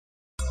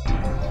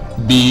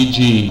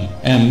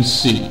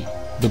Bgmc.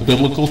 The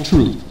biblical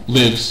truth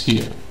lives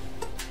here.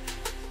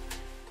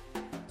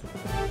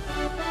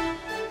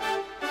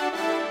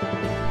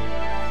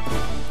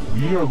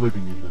 We are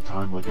living in a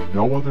time like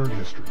no other in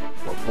history,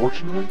 but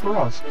fortunately for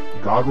us,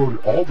 God wrote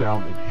it all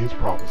down in His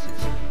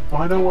prophecies.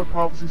 Find out what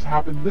prophecies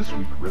happened this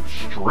week ripped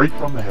straight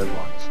from the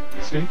headlines.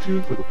 Stay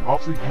tuned for the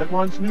Prophecy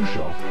Headlines News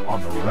Show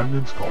on The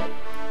Remnant's Call.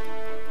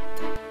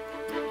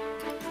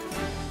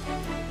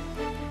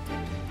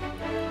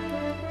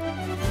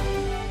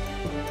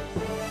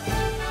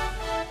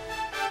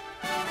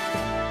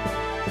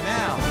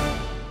 Now,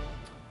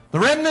 The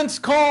Remnant's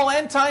Call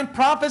End Time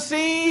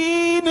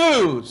Prophecy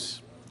News.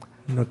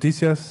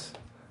 Noticias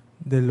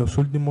de los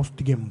últimos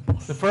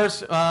tiempos. The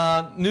first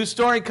news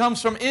story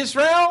comes from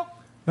Israel.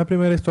 La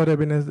primera historia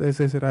viene de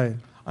Israel.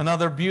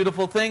 Another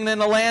beautiful thing in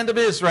the land of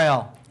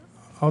Israel.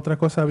 Otra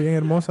cosa bien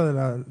hermosa de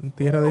la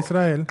tierra de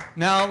Israel.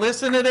 Now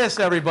listen to this,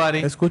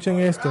 everybody. Escuchen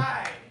esto.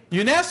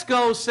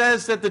 UNESCO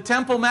says that the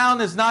Temple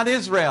Mount is not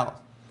Israel.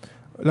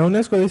 La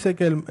UNESCO dice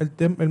que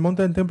el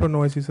monte del templo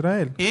no es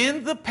Israel.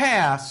 In the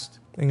past,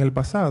 en el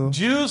pasado,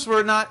 Jews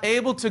were not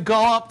able to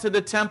go up to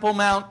the Temple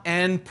Mount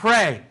and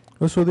pray.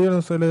 Los judíos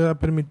no se les ha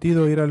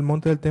permitido ir al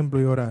monte del templo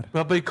y orar.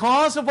 But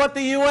because of what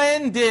the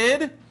UN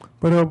did,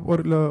 pero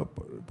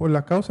por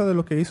la causa de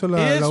lo que hizo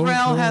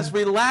Israel has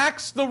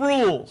relaxed the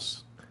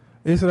rules.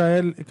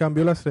 Israel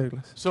cambió las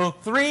reglas. So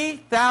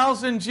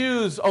 3,000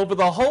 Jews over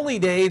the holy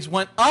days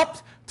went up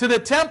to the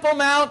Temple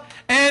Mount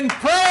and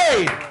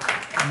prayed.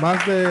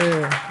 Más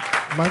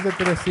de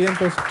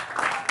 300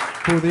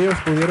 judíos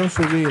pudieron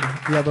subir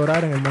y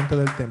adorar en el monte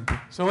del templo.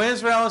 So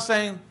Israel is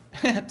saying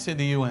to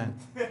the UN.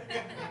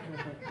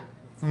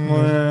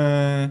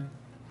 They're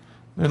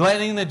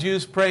letting the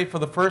Jews pray for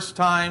the first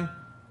time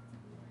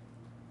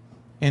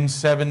in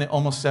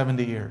almost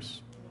 70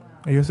 years.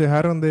 Ellos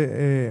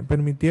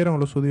permitieron a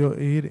los judíos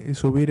ir y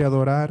subir y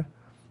adorar.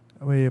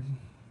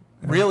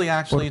 Really,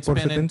 actually, it's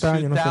been in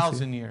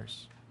 2,000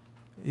 years.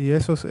 Y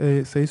eso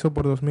se hizo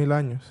por 2000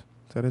 años.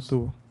 Se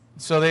retuvo.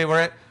 So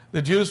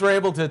the Jews were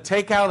able to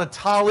take out a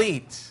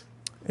talit.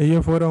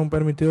 Ellos fueron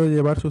permitidos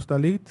llevar sus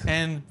talit.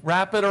 And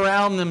wrap it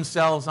around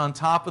themselves on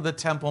top of the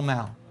Temple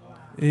Mount.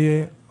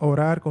 Y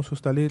orar con sus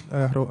talit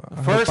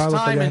First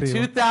time in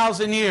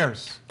 2,000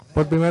 years.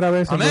 Por primera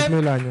vez en Amen.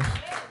 2000 años.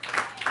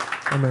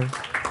 Amén.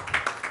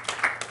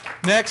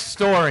 Next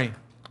story.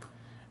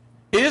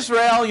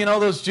 Israel, you know,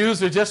 those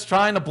Jews are just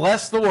trying to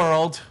bless the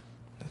world.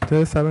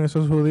 Ustedes saben,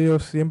 esos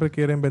judíos siempre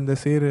quieren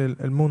bendecir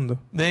el mundo.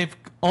 They've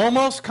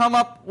almost come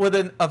up with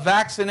a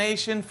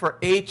vaccination for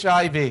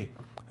HIV.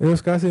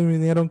 Ellos casi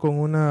vinieron con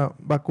una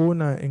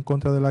vacuna en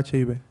contra del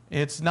HIV.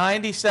 It's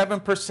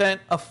 97%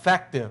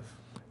 effective.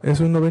 Es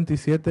un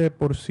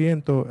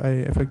 97%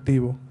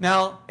 efectivo.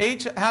 Now,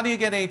 how do you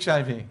get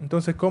HIV?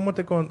 Entonces, ¿cómo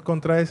te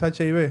contraes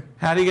HIV?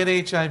 How do you get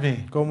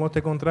HIV? ¿Cómo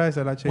te contraes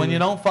el HIV? When you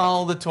don't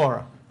follow the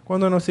Torah.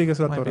 Cuando no sigues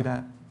la Might be Torah.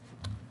 that.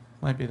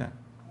 Might be that.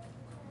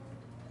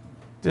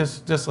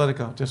 Just let it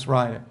go. Just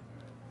ride it.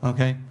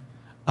 Okay?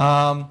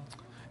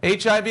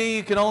 HIV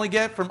you can only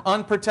get from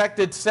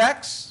unprotected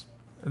sex.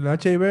 El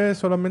HIV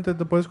solamente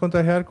te puedes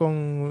contagiar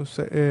cuando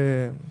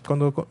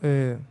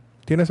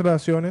tienes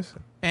relaciones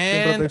sin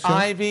And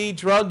protección. IV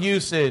drug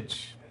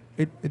usage.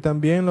 Y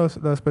también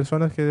las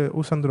personas que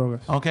usan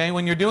drogas. Okay,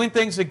 when you're doing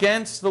things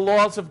against the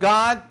laws of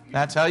God,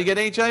 that's how you get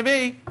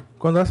HIV.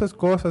 Cuando haces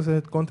cosas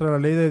contra la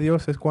ley de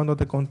Dios es cuando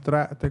te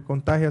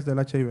contagias del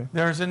HIV.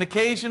 There's an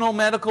occasional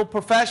medical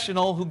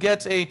professional who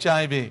gets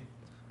HIV.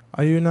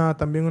 Hay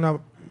también una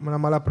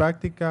mala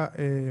práctica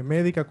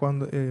médica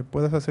cuando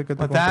puedes hacer que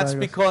te But that's contraigas.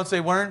 because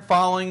they weren't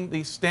following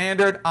the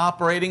standard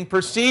operating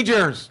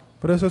procedures.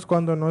 Pero eso es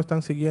cuando no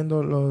están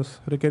siguiendo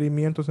los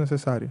requerimientos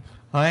necesarios.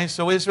 All right,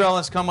 so Israel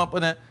has come up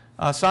with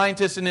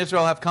scientists in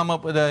Israel have come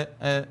up with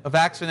a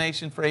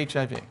vaccination for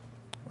HIV.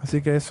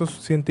 Así que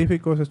esos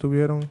científicos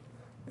estuvieron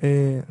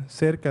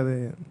cerca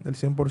del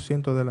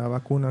 100% de la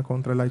vacuna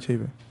contra el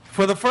HIV.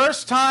 For the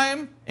first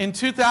time in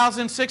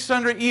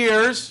 2,600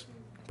 years,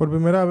 Por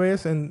primera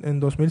vez en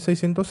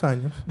 2600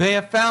 años, they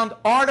have found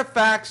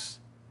artifacts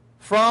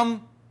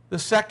from the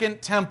second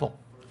temple.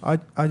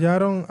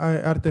 hallaron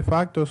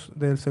artefactos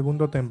del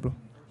segundo templo.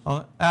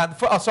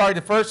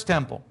 The first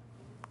temple.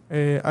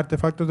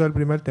 Artefactos del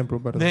primer templo,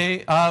 perdón.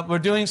 They were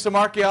doing some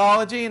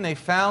archaeology and they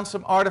found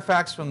some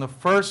artifacts from the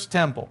first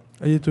temple.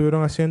 Ellos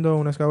estuvieron haciendo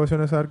unas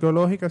excavaciones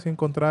arqueológicas y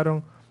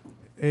encontraron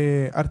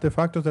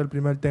artefactos del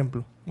primer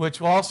templo.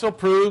 Which also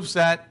proves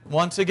that,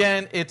 once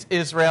again, it's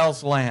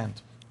Israel's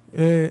land.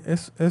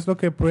 Es lo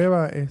que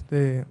prueba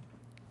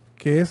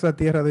que es la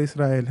tierra de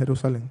Israel,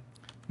 Jerusalén.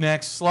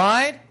 Next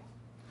slide.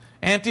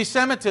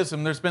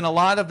 Anti-Semitism. There's been a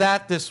lot of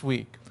that this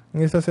week.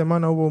 En esta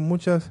semana hubo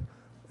muchas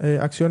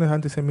acciones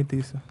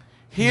antisemitistas.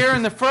 Here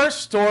in the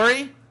first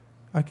story,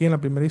 Aquí en la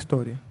primera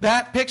historia.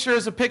 that picture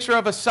is a picture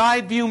of a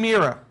side view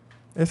mirror.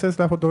 Esa es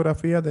la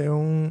fotografía de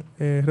un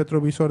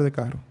retrovisor de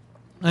carro.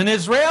 An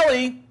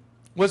Israeli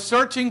was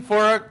searching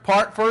for a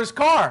part for his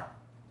car.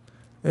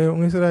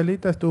 Un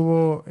israelita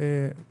estuvo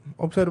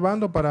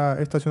observando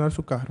para estacionar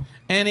su carro.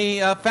 And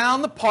he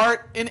found the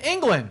part in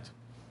England.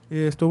 Y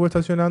estuvo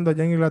estacionando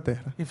allá en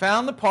Inglaterra. He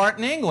found the part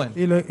in England.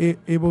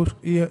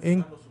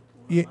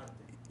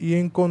 Y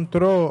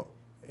encontró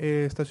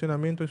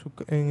estacionamiento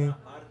en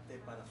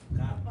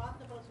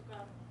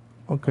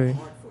okay.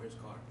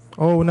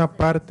 Oh, una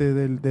parte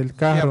del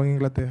carro en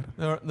Inglaterra.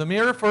 The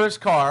mirror for his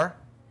car.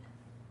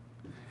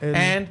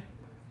 And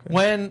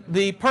when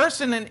the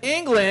person in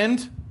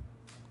England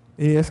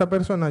y esa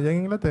persona allá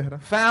en Inglaterra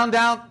found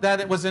out that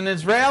it was an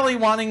Israeli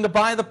wanting to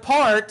buy the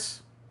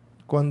parts,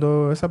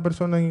 cuando esa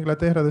persona en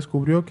Inglaterra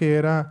descubrió que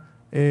era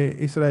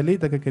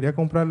israelita que quería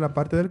comprar la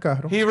parte del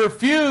carro, he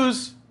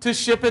refused to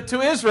ship it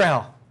to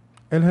Israel.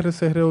 Él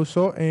se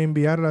rehusó en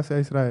enviarlas a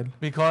Israel.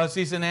 Because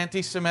he's an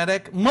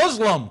anti-Semitic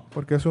Muslim.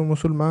 Porque es un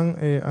musulmán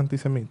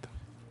antisemita.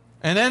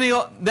 And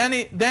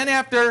then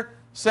after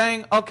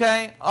saying,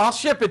 okay, I'll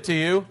ship it to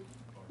you.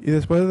 Y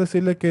después de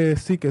decirle que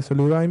sí, que se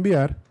lo iba a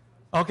enviar.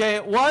 Okay,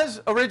 it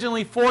was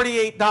originally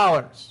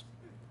 $48.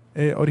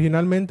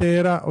 Originalmente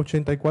era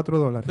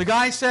 $84. The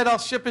guy said, I'll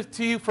ship it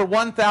to you for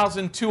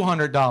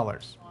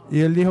 $1,200. Y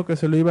él dijo que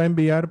se lo iba a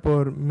enviar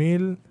por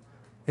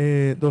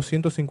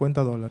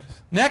 $1,250.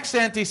 Next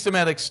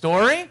anti-Semitic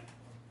story.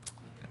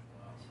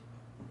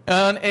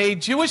 In a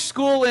Jewish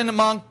school in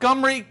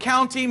Montgomery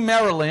County,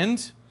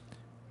 Maryland.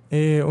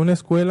 Una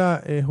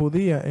escuela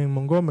judía en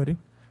Montgomery.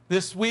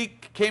 This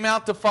week came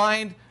out to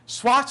find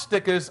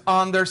swastikas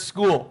on their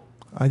school.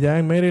 Allá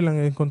en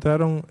Maryland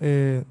encontraron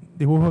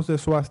dibujos de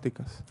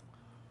suásticas.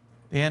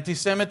 The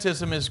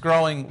anti-Semitism is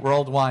growing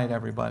worldwide,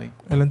 everybody.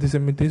 El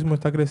antisemitismo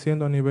está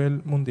creciendo a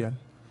nivel mundial.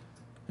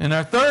 In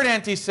our third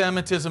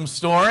anti-Semitism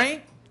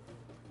story,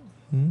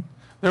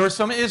 there were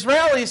some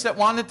Israelis that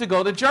wanted to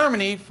go to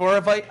Germany for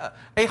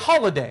a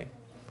holiday.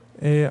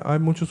 Hay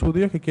muchos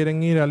judíos que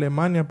quieren ir a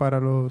Alemania para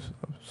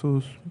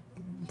sus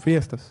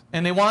fiestas.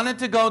 And they wanted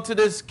to go to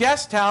this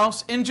guest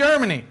house in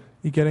Germany.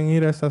 Y quieren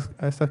ir a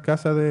estas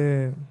casas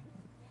de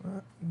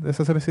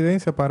esas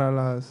residencias para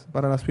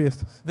las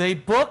fiestas. They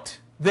booked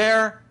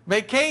their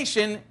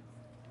vacation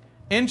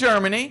in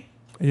Germany.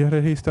 Ellos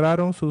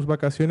registraron sus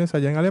vacaciones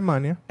allá en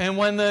Alemania. And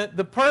when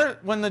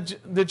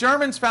the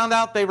Germans found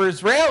out they were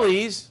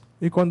Israelis,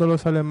 y cuando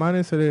los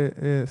alemanes se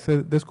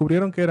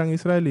descubrieron que eran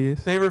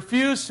israelíes, they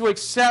refused to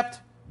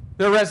accept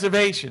their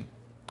reservation.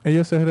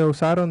 Ellos se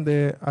rehusaron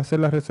de hacer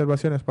las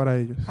reservaciones para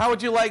ellos. How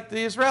would you like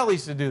the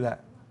Israelis to do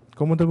that?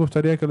 ¿Cómo te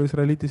gustaría que los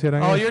israelitas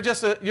hicieran eso? You're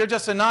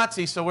just a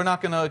Nazi, so we're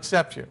not going to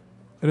accept you.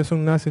 Eres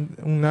un nazi,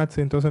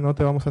 entonces no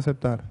te vamos a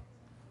aceptar.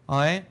 All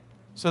right?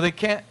 So they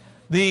can't.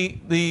 The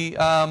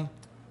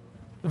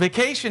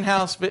vacation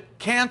house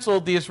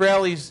canceled the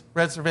Israelis'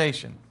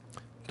 reservation.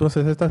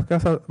 Entonces estas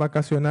casas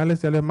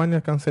vacacionales de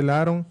Alemania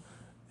cancelaron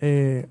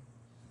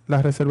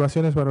las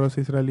reservaciones para los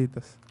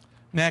israelitas.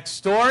 Next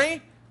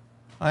story,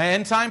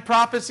 end time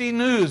prophecy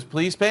news.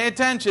 Please pay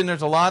attention.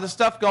 There's a lot of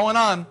stuff going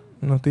on.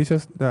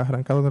 Noticias de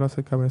arrancados de los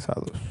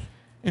encabezados.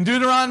 In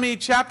Deuteronomy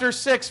chapter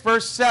 6,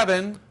 verse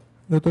 7,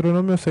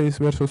 Deuteronomio 6,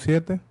 verso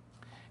 7,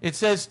 it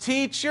says,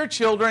 teach your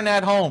children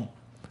at home.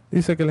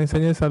 Dice que le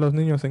enseñes a los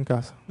niños en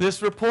casa.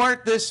 This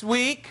report this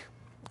week,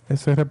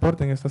 ese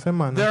reporte en esta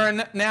semana, there are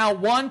now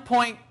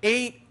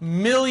 1.8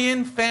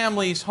 million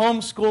families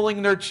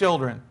homeschooling their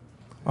children.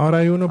 Ahora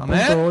hay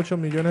 1.8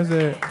 millones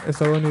de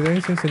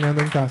estadounidenses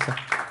enseñando en casa.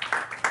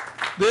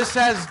 This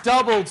has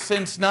doubled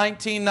since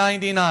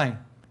 1999.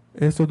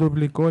 Esto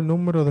duplicó el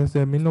número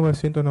desde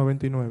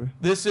 1999.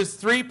 This is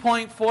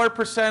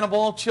 3.4% of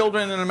all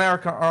children in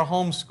America are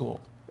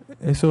homeschooled.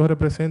 Eso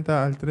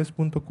representa al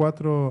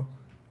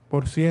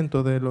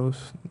 3.4% de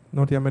los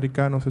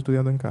norteamericanos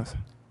estudiando en casa.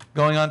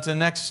 Going on to the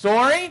next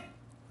story.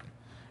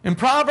 In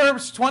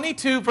Proverbs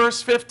 22,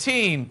 verse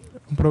 15,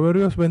 En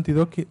Proverbios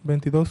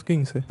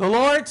 22:15, the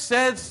Lord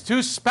says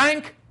to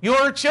spank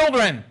your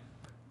children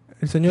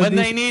el Señor when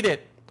they dice, need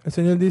it. el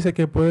Señor dice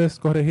que puedes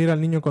corregir al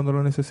niño cuando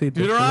lo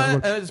necesite.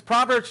 It's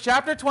Proverbs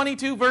chapter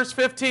 22, verse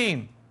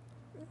 15.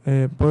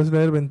 Puedes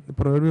leer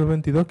Proverbios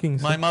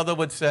 22:15. My mother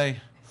would say,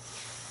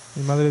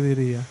 Mi madre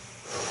diría,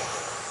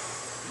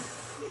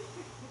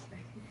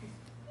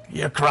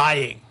 you're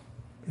crying.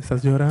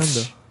 estás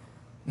llorando.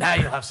 Now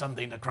you'll have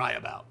something to cry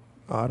about.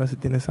 Ahora sí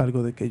tienes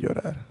algo de qué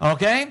llorar.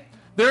 Okay?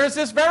 There is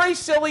this very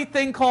silly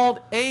thing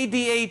called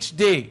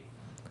ADHD.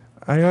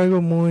 Hay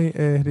algo muy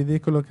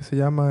ridículo que se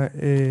llama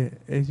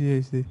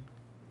ADHD.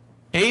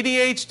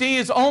 ADHD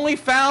is only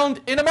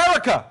found in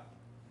America.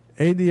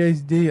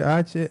 ADHD,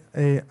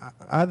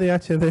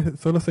 ADHD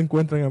solo se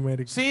encuentra en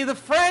América. See, the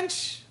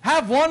French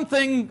have one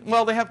thing,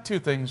 well, they have two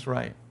things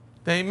right.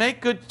 They make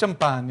good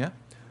champagne.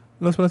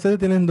 Los franceses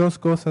tienen dos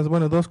cosas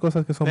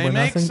que son They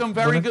buenas. make some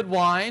very good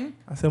wine.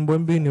 Hacen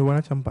buen vino y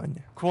buena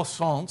champaña.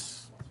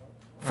 Croissants.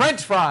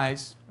 French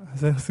fries.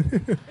 Hacen-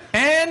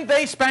 And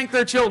they spank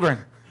their children.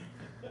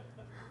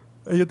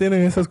 Ellos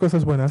tienen esas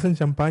cosas buenas. Hacen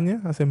champaña,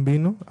 hacen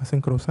vino,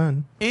 hacen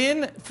croissant.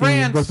 In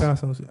France, golpean a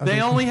sus- a they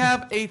sus- only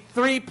have a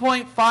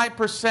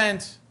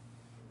 3.5%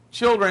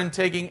 children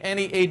taking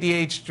any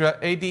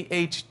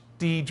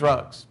ADHD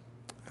drugs.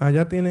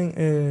 Allá tienen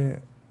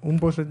un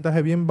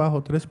porcentaje bien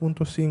bajo,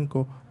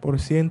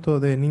 3.5%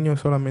 de niños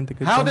solamente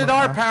que How did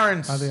our toman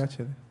parents-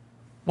 ADHD.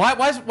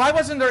 Why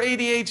wasn't there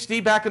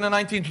ADHD back in the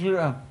 19th?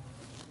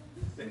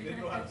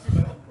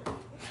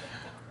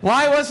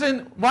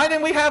 Why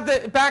didn't we have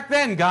that back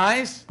then,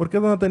 guys? ¿Por qué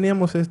no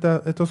teníamos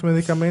estos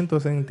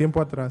medicamentos en tiempo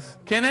atrás?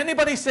 Can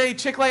anybody say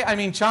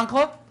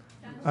chancla?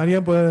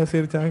 ¿Alguien puede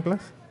decir chanclas?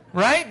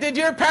 Right? Did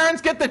your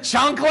parents get the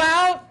chancla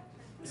out?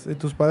 Si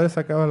tus padres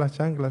sacaban las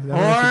chanclas, ya no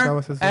Or,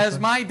 necesitabas eso. as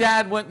my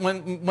dad,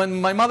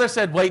 when my mother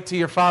said, wait till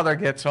your father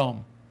gets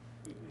home.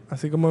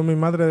 Así como mi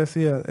madre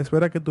decía,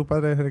 espera que tu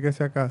padre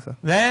regrese a casa.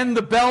 Then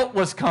the belt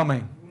was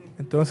coming.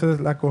 Entonces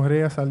la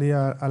correa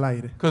salía al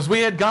aire. Because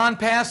we had gone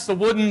past the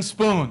wooden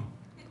spoon.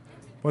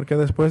 Porque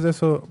después de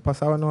eso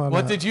pasábamos a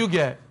What did you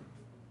get?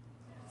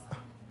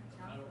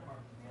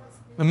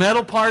 The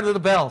metal part of the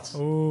belt.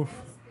 Uf.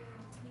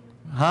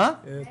 Huh?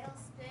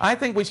 I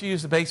think we should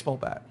use the baseball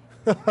bat.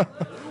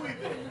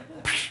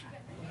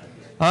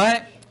 All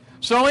right?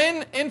 So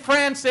in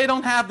France, they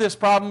don't have this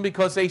problem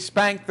because they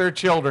spank their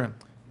children.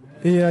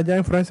 Y allá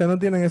en Francia no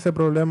tienen ese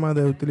problema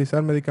de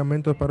utilizar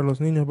medicamentos para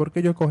los niños porque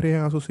ellos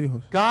corrigen a sus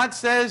hijos. God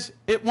says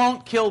it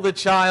won't kill the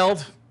child,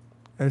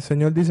 El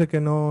Señor dice que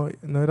no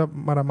era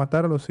para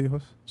matar a los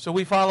hijos, so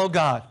we follow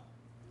God.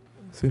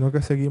 sino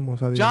que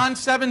seguimos a Dios. John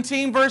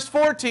 17, verse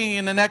 14,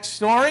 in the next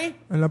story,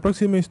 En la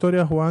próxima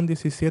historia, Juan the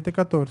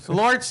 17:14,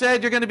 Lord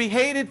said, you're going to be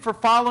hated for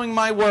following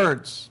my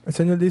words. el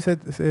Señor dice,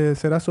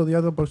 serás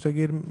odiado por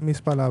seguir mis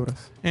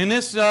palabras. In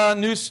this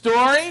new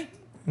story,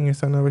 En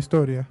esta nueva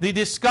historia, the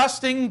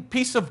disgusting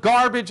piece of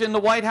garbage in the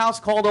White House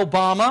called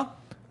Obama,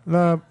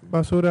 la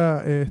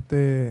basura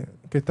que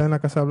está en la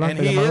Casa and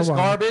Blanca he llamada is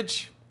Obama,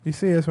 garbage, y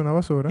sí, es una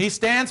basura. he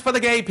stands for the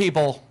gay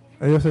people.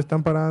 Ellos se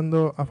están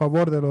parando a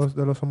favor de los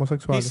He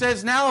homosexuales.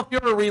 says now if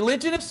you're a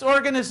religious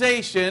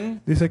organization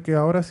Dice que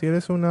ahora si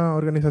eres una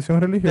organización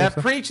that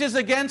religiosa preaches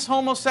against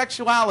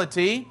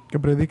homosexuality, que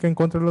predica en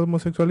contra de la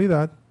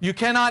homosexualidad, you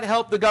cannot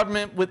help the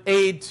government with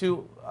aid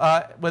to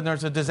when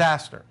there's a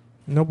disaster.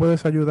 no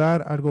puedes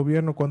ayudar al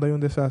gobierno cuando hay un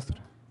desastre.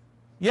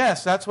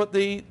 Yes, that's what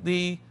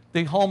the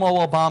homo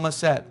Obama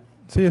said.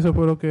 Sí, eso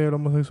fue lo que el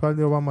homosexual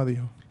de Obama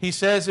dijo. He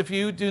says if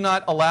you do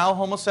not allow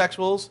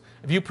homosexuals,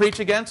 if you preach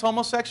against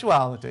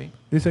homosexuality,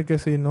 Dice que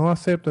si no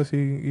aceptas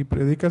y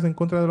predicas en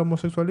contra de la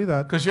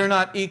homosexualidad, because you're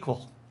not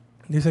equal.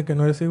 dice que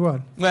no eres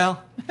igual. Well,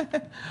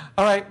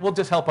 all right, we'll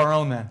just help our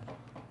own then.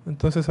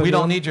 Entonces We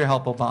don't ayudamos- need your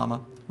help, Obama.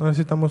 no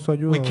necesitamos tu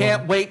ayuda. We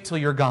can't Obama. wait till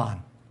you're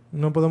gone.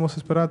 No podemos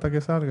esperar hasta que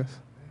salgas.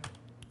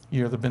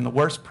 You've been the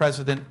worst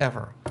president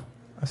ever.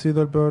 Ha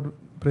sido el peor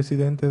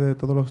presidente de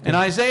todos los In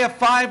tiempos. Isaiah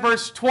 5,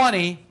 verse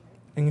 20,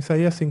 En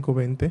Isaías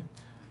 5:20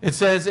 it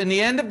says, in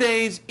the end of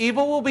days,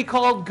 evil will be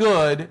called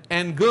good,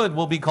 and good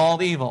will be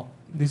called evil.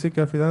 dice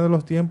que al final de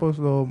los tiempos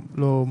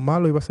lo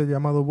malo iba a ser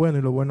llamado bueno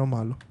y lo bueno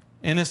malo.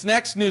 In this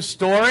next news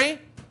story,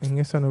 En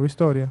esta nueva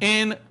historia,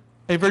 in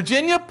a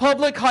Virginia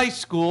public high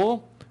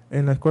school,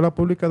 en la escuela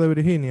pública de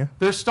Virginia,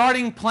 they're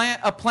starting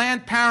a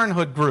Planned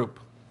Parenthood group.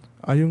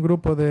 hay un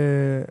grupo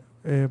de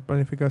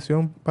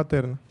planificación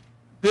paterna.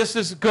 This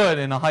is good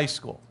in a high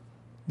school.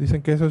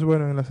 Dicen que eso es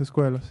bueno en las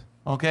escuelas.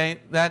 Okay?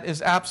 That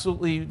is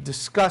absolutely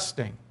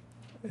disgusting.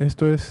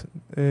 Esto es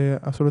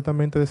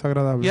absolutamente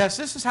desagradable. Yes,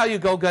 this is how you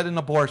go get an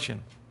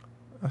abortion.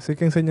 Así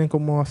que enseñan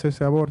cómo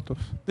hacerse abortos.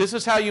 This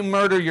is how you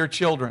murder your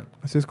children.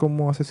 Así es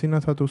como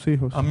asesinas a tus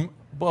hijos.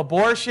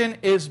 Abortion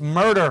is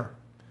murder.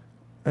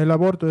 El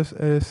aborto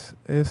es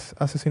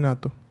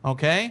asesinato.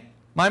 Okay?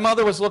 My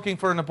mother was looking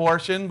for an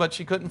abortion, but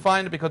she couldn't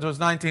find it because it was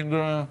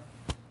 19.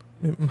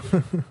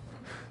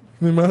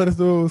 Mi madre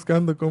estuvo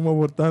buscando cómo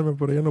abortarme,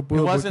 pero ella no It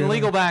pudo. wasn't porque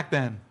legal back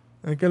then.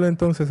 en aquel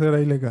entonces era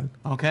ilegal.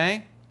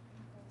 Okay?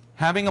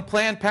 Having a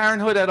Planned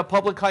Parenthood at a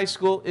public high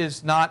school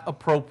is not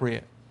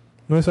appropriate.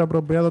 No es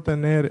apropiado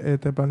tener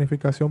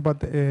planificación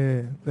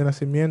de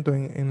nacimiento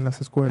en las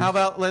How escuelas.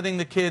 about letting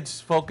the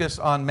kids focus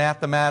on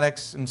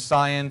mathematics and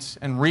science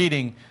and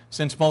reading,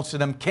 since most of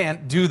them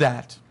can't do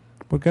that?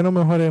 ¿Por qué no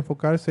mejor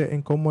enfocarse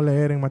en cómo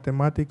leer en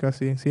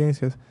matemáticas y en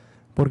ciencias?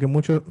 Porque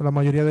la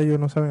mayoría de ellos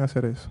no saben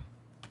hacer eso.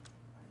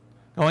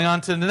 Going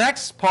on to the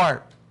next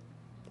part.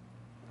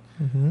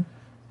 Ujú.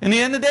 In the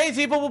end of days,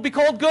 evil will be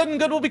called good and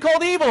good will be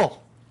called evil.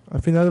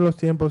 Al final de los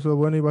tiempos, lo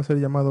bueno iba a ser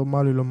llamado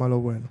malo y lo malo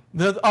bueno.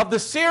 Of the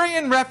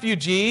Syrian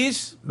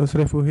refugees, Los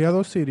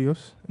refugiados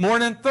sirios, more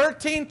than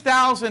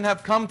 13,000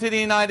 have come to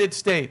the United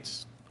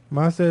States.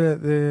 más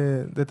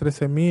de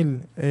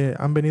 13,000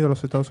 han venido a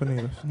los Estados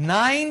Unidos.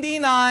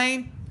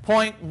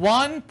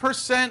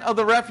 99.1% of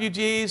the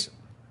refugees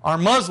are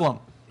Muslim.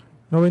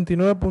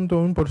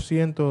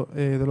 99.1%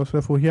 de los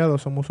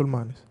refugiados son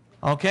musulmanes.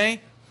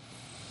 Okay?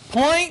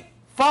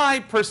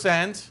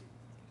 0.5%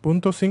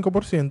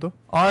 0.5%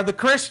 are the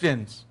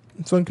Christians.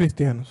 son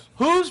cristianos.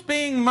 Who's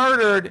being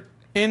murdered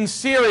in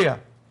Syria?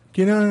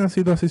 ¿Quiénes han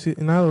sido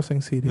asesinados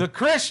en Siria? The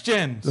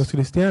Christians. Los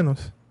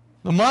cristianos.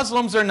 The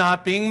Muslims are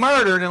not being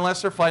murdered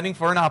unless they're fighting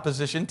for an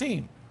opposition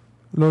team.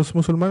 Los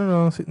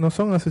musulmanes no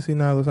son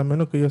asesinados a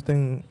menos que ellos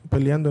estén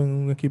peleando en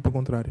un equipo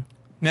contrario.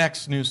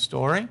 Next news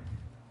story.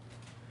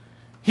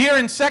 Here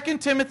in 2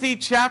 Timothy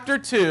chapter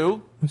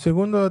 2, En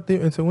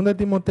 2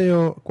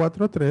 Timoteo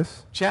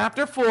 4:3,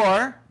 chapter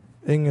 4,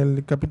 en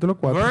el capítulo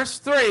 4, verse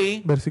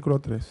 3, versículo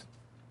 3.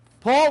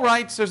 Paul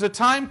writes, there's a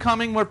time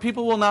coming where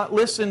people will not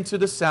listen to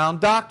the sound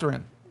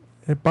doctrine.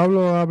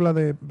 Pablo habla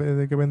de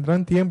que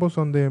vendrán tiempos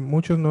donde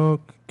muchos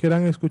no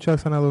quieran escuchar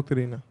sana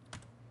doctrina.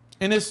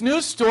 In this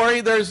news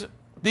story,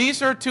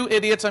 these are two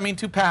idiots,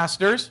 two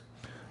pastors.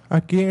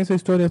 Aquí en esa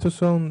historia estos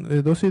son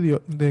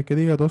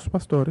dos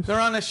pastores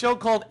They're on a show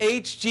called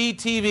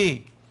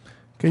HGTV.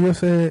 que ellos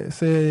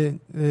se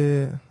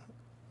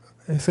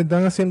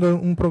están haciendo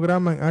un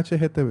programa en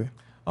HGTV.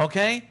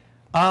 Okay?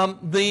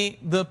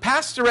 The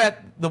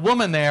pastorette, the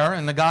woman there,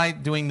 and the guy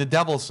doing the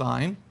devil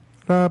sign.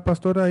 La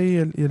pastora ahí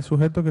y el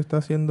sujeto que está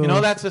haciendo You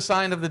know that's the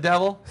sign of the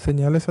devil?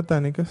 señales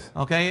satánicas.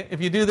 Okay?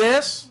 If you do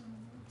this,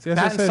 Si that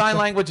haces in sign esto,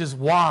 language is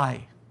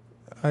Y.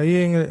 ahí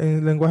en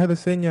el lenguaje de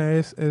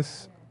señas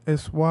es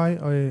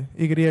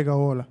Y o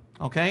hola.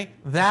 Okay?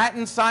 That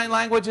in sign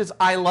language is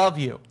I love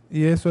you.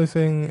 Y eso es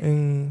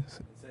en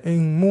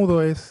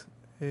mudo es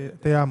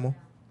te amo.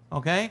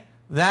 Okay?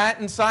 That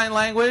in sign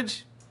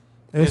language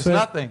is Eso,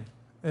 nothing.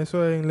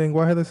 eso en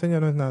lenguaje de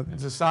señas no es nada.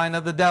 It's a sign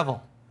of the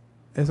devil.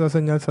 Es la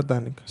señal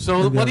satánica. So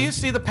del what do diablo. you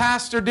see the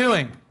pastor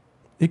doing?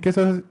 ¿Y qué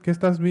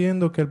estás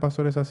viendo que el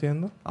pastor está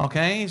haciendo?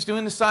 Okay? He's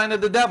doing the sign of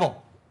the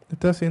devil.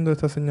 Está haciendo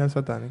esta señal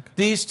satánica.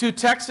 These two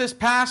Texas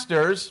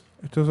pastors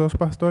Estos dos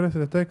pastores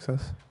de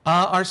Texas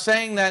are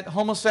saying that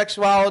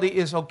homosexuality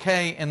is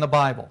okay in the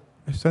Bible.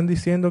 están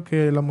diciendo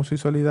que la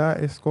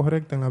homosexualidad es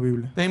correcta en la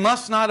Biblia. They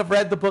must not have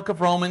read the book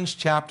of Romans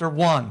chapter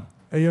 1.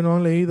 Ellos no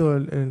han leído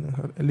el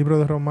libro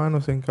de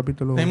Romanos en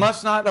capítulo They 1.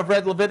 must not have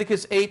read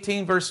Leviticus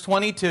 18 verse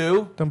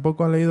 22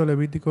 Tampoco han leído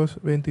Levíticos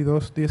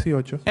 22,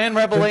 18. and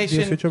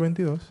Revelation 18,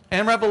 22.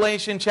 and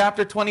Revelation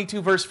chapter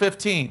 22 verse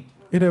 15.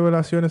 Y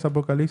Revelaciones,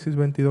 Apocalipsis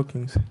 22,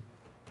 15.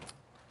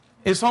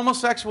 Is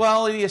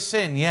homosexuality a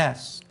sin?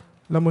 Yes.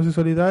 ¿La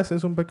homosexualidad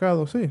es un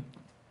pecado? Sí.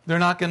 They're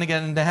not going to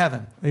get into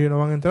heaven. Ellos no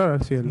van a entrar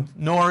al cielo.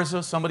 Nor is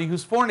it somebody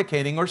who's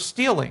fornicating or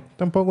stealing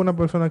Tampoco una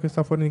persona que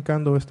está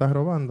fornicando o está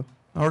robando.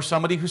 or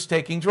somebody who's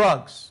taking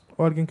drugs.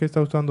 O alguien que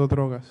está usando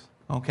drogas.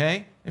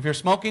 Okay? If you're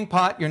smoking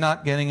pot, you're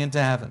not getting into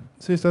heaven.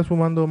 Si estás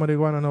fumando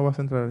marihuana no vas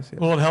a entrar al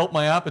cielo. Will it help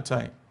my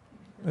appetite?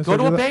 Eso Go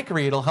to a ayuda,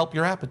 bakery, it'll help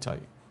your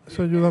appetite.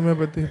 eso ayuda a mi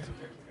apetito.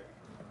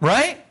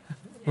 Right?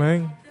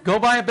 Ven. Go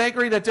by a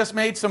bakery that just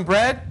made some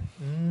bread.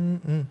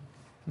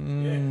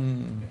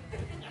 You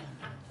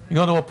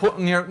go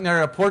to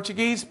near a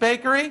Portuguese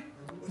bakery.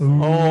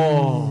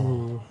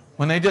 Oh,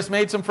 when they just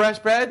made some fresh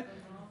bread,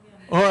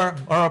 or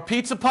a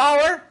pizza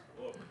parlor.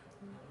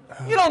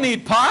 You don't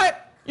need pot.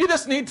 You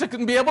just need to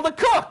be able to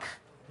cook.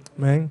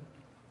 Ven.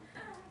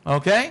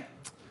 Okay.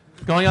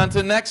 Going on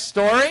to the next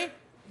story.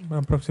 La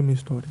próxima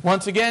historia.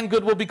 Once again,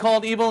 good will be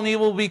called evil, and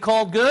evil will be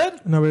called good.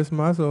 Una vez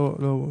más, lo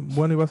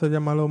bueno iba a ser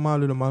llamado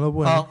malo y lo malo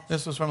bueno. Oh,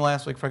 this was from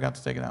last week. Forgot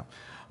to take it out.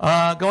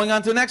 Going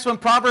on to the next one,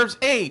 Proverbs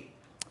 8.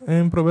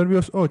 En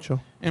Proverbios 8,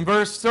 In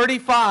verse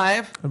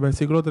 35 el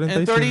versículo and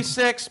 35,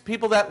 36,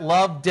 people that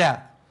love death.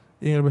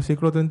 y en el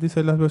versículo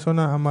 36, las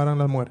personas amarán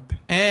la muerte.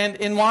 And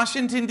in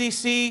Washington,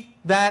 D.C.,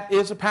 that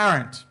is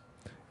apparent.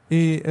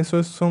 Y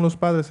eso son los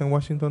padres en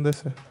Washington,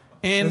 D.C.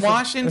 In Eso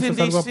Washington, es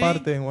algo D.C.,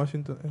 aparte en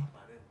Washington.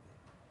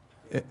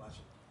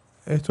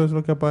 Esto es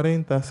lo que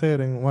aparenta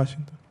hacer en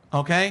Washington.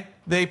 okay,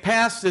 they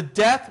passed the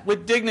Death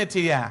with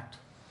Dignity Act.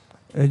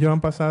 Ellos han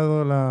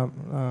pasado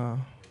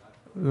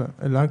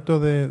el acto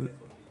de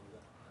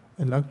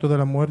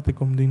la muerte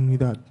con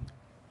dignidad.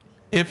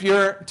 If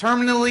you're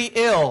terminally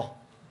ill,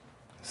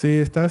 Si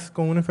estás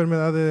con una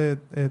enfermedad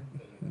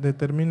de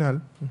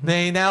terminal,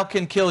 they now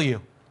can kill you.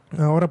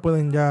 ahora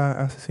pueden ya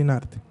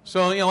asesinarte.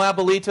 So,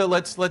 Abuelita,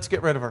 let's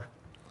get rid of her.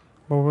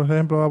 Por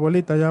ejemplo,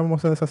 abuelita, ya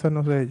vamos a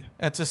deshacernos de ella.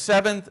 It's a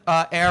seventh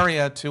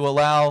area to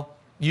allow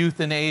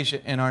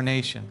euthanasia in our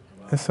nation.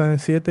 Es en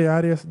 7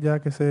 áreas ya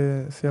que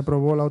se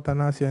aprobó la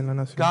eutanasia en la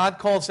nación. God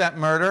calls that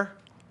murder.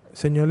 El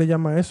Señor le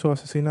llama eso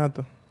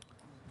asesinato.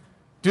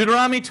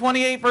 Deuteronomy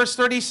 28, verse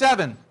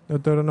 37.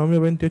 Deuteronomio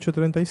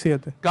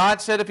 28:37. God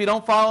said, if you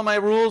don't follow my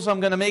rules, I'm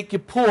going to make you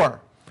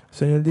poor. El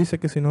Señor dice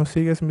que si no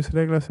sigues mis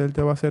reglas, Él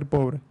te va a hacer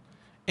pobre.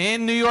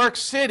 In New York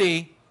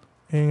City,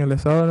 En el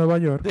estado de Nueva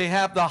York, they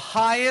have the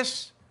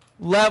highest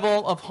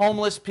level of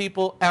homeless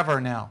people ever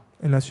now.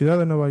 en la ciudad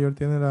de Nueva York,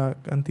 tiene la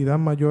cantidad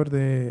mayor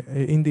de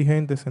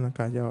indigentes en la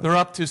calle ahora. They're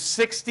up to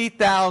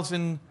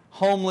 60,000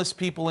 homeless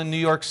people in New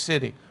York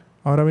City.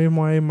 Ahora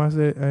mismo hay más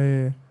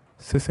de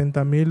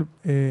 60,000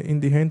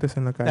 indigentes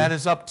en la That calle.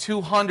 is up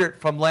 200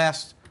 from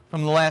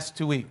the last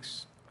 2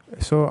 weeks.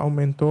 Eso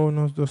aumentó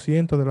unos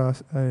 200 de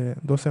las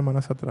 2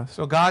 semanas atrás.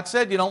 So God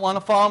said, you don't want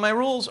to follow my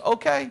rules?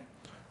 Okay.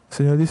 El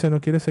Señor dice, no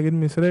quieres seguir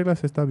mis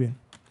reglas, está bien.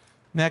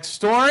 Next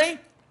story,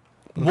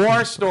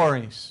 war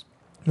stories.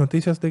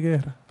 Noticias de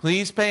guerra.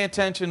 Please pay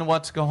attention to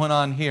what's going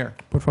on here.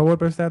 Por favor,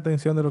 presta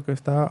atención de lo que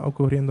está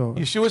ocurriendo ahora.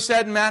 Yeshua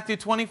said in Matthew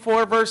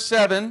 24, verse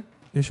 7,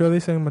 Yeshua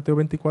dice en Mateo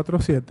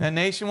 24:7, that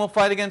nation will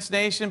fight against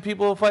nation,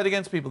 people will fight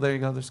against people. There you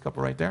go, there's a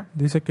couple right there.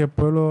 dice que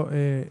pueblo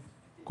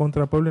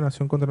contra pueblo y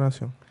nación contra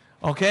nación.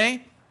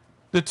 Okay?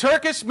 The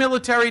Turkish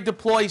military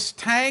deploys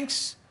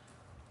tanks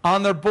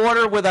on their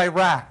border with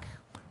Iraq.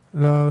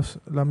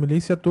 La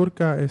milicia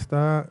turca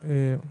está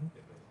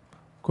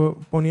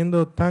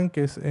poniendo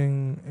tanques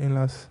en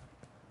las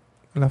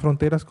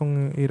fronteras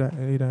con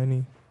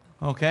iraní.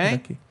 Okay?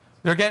 Iraquí.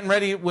 They're getting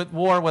ready with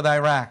war with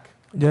Iraq.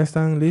 Ya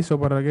están listos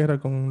para la guerra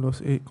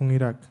con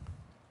Irak.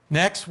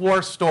 Next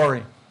war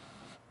story.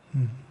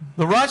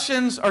 The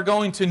Russians are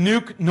going to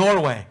nuke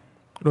Norway.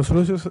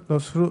 Rusia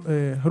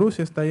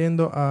está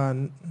yendo a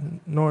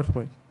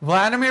Norway.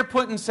 Vladimir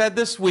Putin said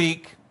this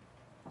week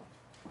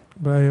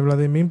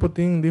Vladimir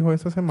Putin dijo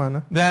esta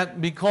semana that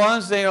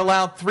because they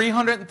allowed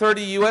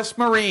 330 U.S.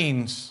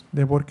 Marines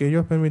de porque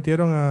ellos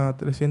permitieron a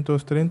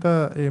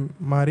 330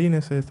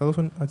 marines de Estados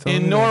Unidos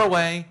in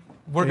Norway,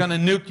 we're going to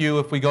nuke you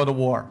if we go to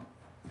war.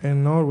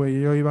 En Norway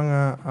ellos iban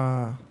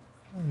a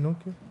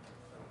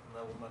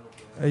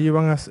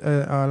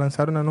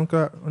lanzar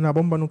una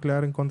bomba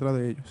nuclear en contra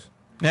de ellos.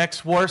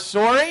 Next war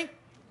story.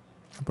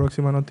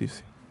 Próxima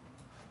noticia.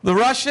 The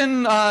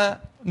Russian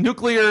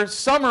nuclear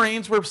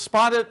submarines were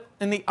spotted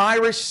in the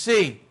Irish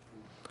Sea.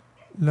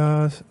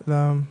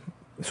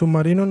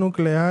 Submarino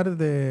nuclear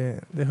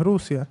de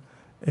Rusia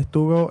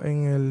estuvo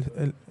en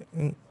el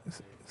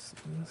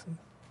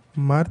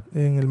mar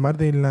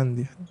de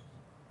Islandia.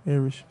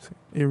 Irish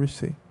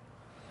Sea.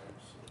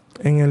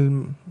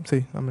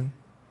 Sí, amén.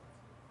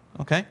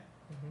 Okay.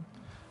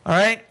 All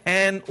right,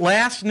 and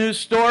last news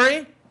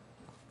story.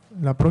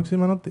 La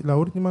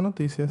última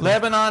noticia es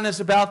Lebanon is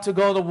about to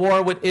go to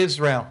war with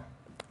Israel.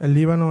 El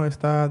Líbano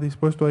está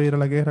dispuesto a ir a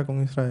la guerra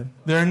con Israel.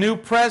 Their new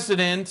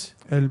president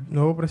El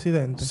nuevo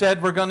presidente said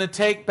we're going to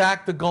take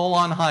back the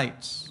Golan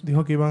Heights.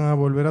 dijo que iban a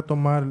volver a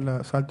tomar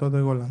los altos de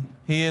Golán.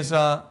 He is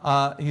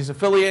he's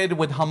affiliated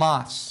with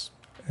Hamas.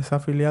 Es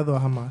afiliado a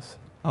Hamas.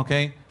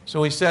 Okay,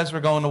 so he says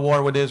we're going to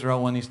war with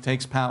Israel when he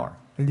takes power.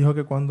 Él dijo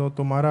que cuando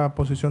tomara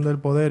posición del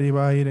poder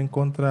iba a ir en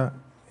contra,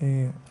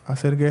 a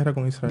hacer guerra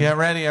con Israel. Get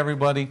ready,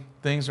 everybody.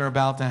 Things are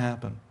about to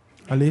happen.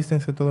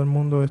 Alístense todo el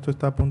mundo, esto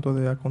está a punto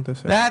de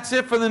acontecer. That's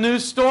it for the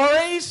news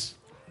stories.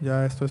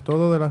 Ya esto es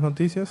todo de las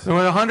noticias. There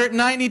were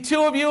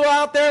 192 of you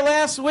out there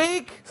last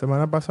week.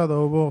 Semana pasada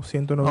hubo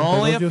 192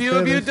 Only a de few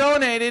of you ustedes.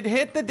 donated.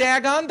 Hit the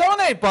daggone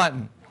donate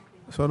button.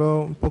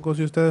 Solo pocos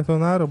de ustedes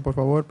donaron. Por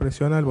favor,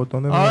 presiona el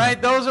botón de All donar.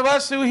 right, those of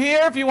us who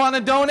here, if you want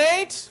to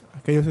donate,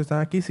 Aquellos que están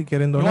aquí, si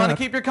quieren you want to donar,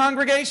 keep your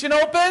congregation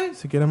open,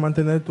 si quieren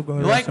mantener tu you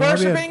like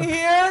congregación worshiping abierta,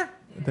 here,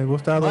 te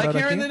gusta like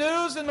adorar hearing aquí, the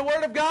news and the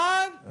Word of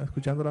God.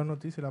 escuchando las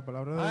noticias y la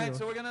palabra All de right, Dios.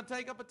 so we're going to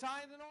take up a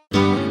tithe and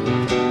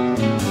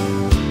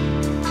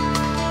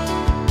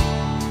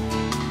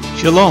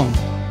Shalom.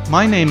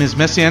 My name is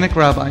Messianic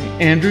Rabbi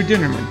Andrew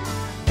Dinnerman,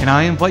 and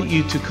I invite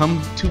you to come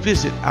to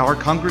visit our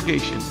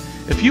congregation.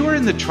 If you are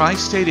in the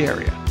tri-state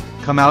area,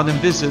 come out and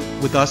visit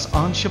with us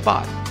on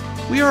Shabbat.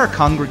 We are a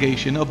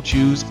congregation of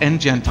Jews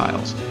and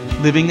Gentiles,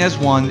 living as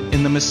one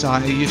in the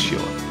Messiah Yeshua.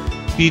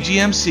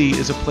 Bgmc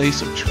is a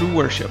place of true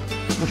worship.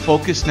 The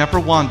focus never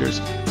wanders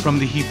from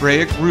the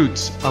Hebraic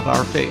roots of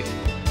our faith.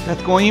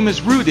 Beth Goyim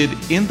is rooted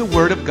in the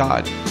Word of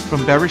God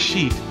from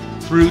Bereshit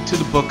through to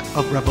the book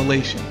of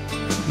Revelation.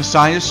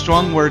 Messiah's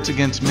strong words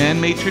against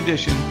man-made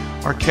tradition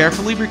are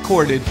carefully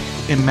recorded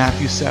in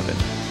Matthew 7.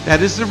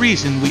 That is the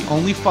reason we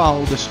only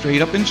follow the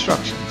straight-up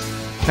instructions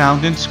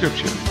found in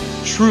Scripture.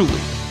 Truly,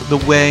 the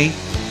way,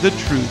 the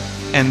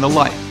truth, and the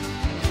life.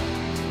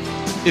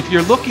 If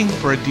you're looking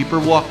for a deeper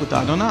walk with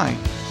Adonai,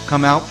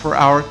 come out for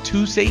our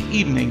Tuesday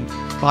evening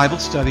Bible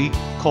study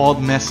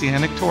called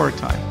Messianic Torah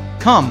Time.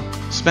 Come,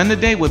 spend a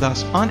day with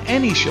us on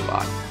any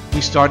Shabbat.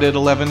 We start at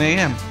 11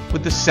 a.m.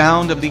 with the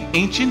sound of the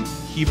ancient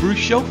Hebrew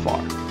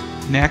shofar.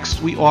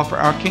 Next, we offer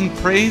our King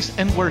praise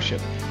and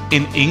worship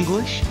in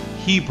English,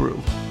 Hebrew,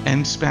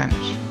 and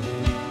Spanish.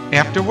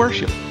 After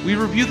worship, we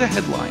review the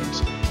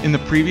headlines in the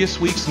previous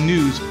week's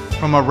news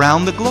from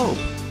around the globe,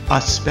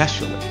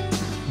 especially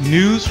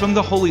news from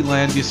the Holy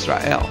Land,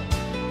 Israel.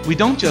 We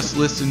don't just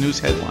list the news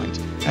headlines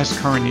as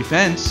current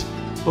events,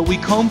 but we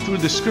comb through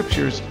the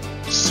scriptures,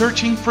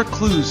 searching for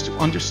clues to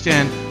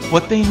understand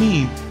what they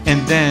mean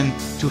and then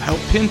to help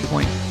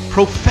pinpoint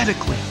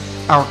prophetically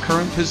our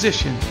current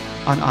position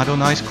on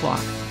Adonai's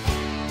clock.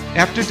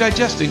 After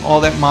digesting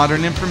all that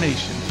modern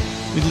information,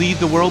 we leave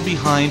the world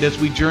behind as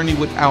we journey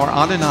with our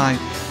Adonai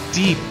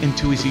deep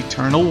into his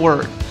eternal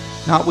word,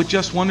 not with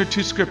just one or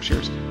two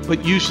scriptures,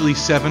 but usually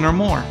 7 or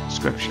more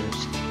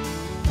scriptures.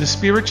 The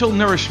spiritual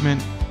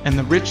nourishment and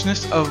the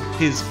richness of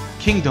his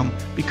kingdom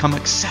become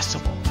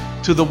accessible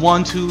to the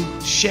ones who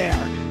share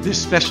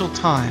this special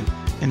time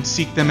and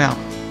seek them out.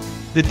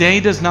 The day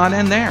does not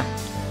end there.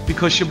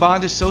 Because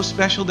Shabbat is so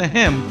special to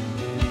him,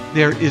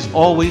 there is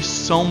always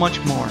so much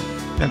more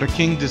that our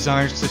King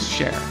desires to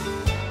share.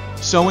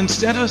 So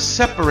instead of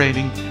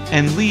separating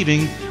and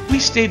leaving, we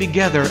stay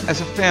together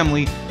as a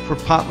family for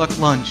potluck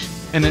lunch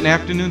and an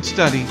afternoon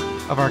study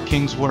of our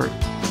King's Word.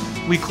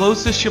 We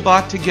close the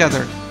Shabbat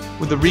together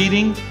with the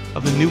reading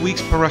of the new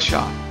week's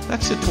parashah.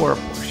 That's the Torah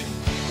portion.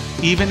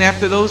 Even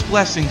after those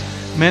blessings,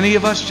 many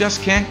of us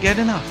just can't get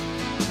enough.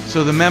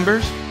 So the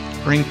members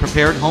bring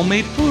prepared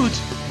homemade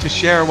foods to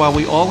share while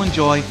we all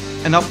enjoy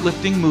and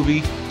uplifting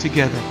movie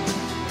together.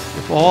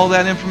 If all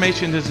that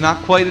information is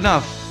not quite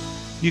enough,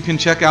 you can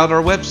check out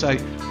our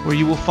website where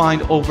you will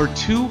find over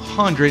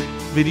 200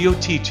 video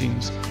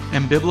teachings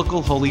and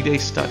biblical holy day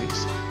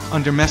studies.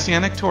 Under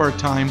Messianic Torah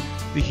Time,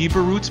 the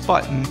Hebrew Roots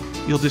button,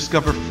 you'll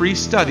discover free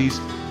studies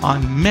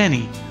on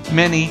many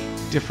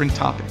different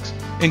topics,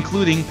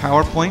 including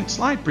PowerPoint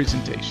slide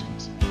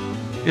presentations.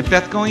 If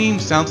Beth Goyim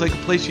sounds like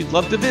a place you'd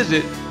love to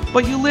visit,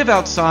 but you live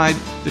outside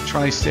the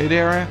tri-state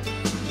area,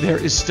 there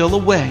is still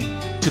a way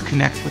to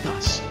connect with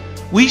us.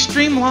 We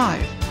stream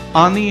live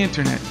on the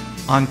internet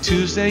on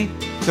Tuesday,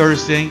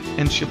 Thursday,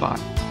 and Shabbat.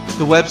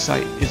 The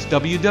website is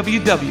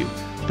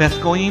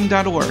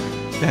www.bethgoyim.org.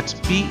 That's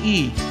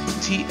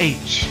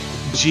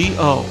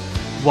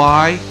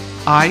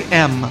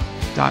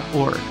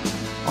BETHGOYIM.org.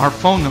 Our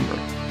phone number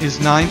is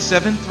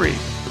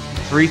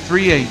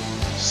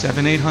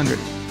 973-338-7800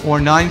 or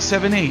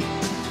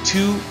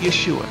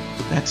 978-2-YESHUA.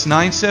 That's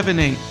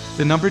 978,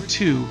 the number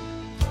 2,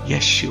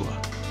 Yeshua.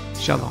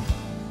 Shalom.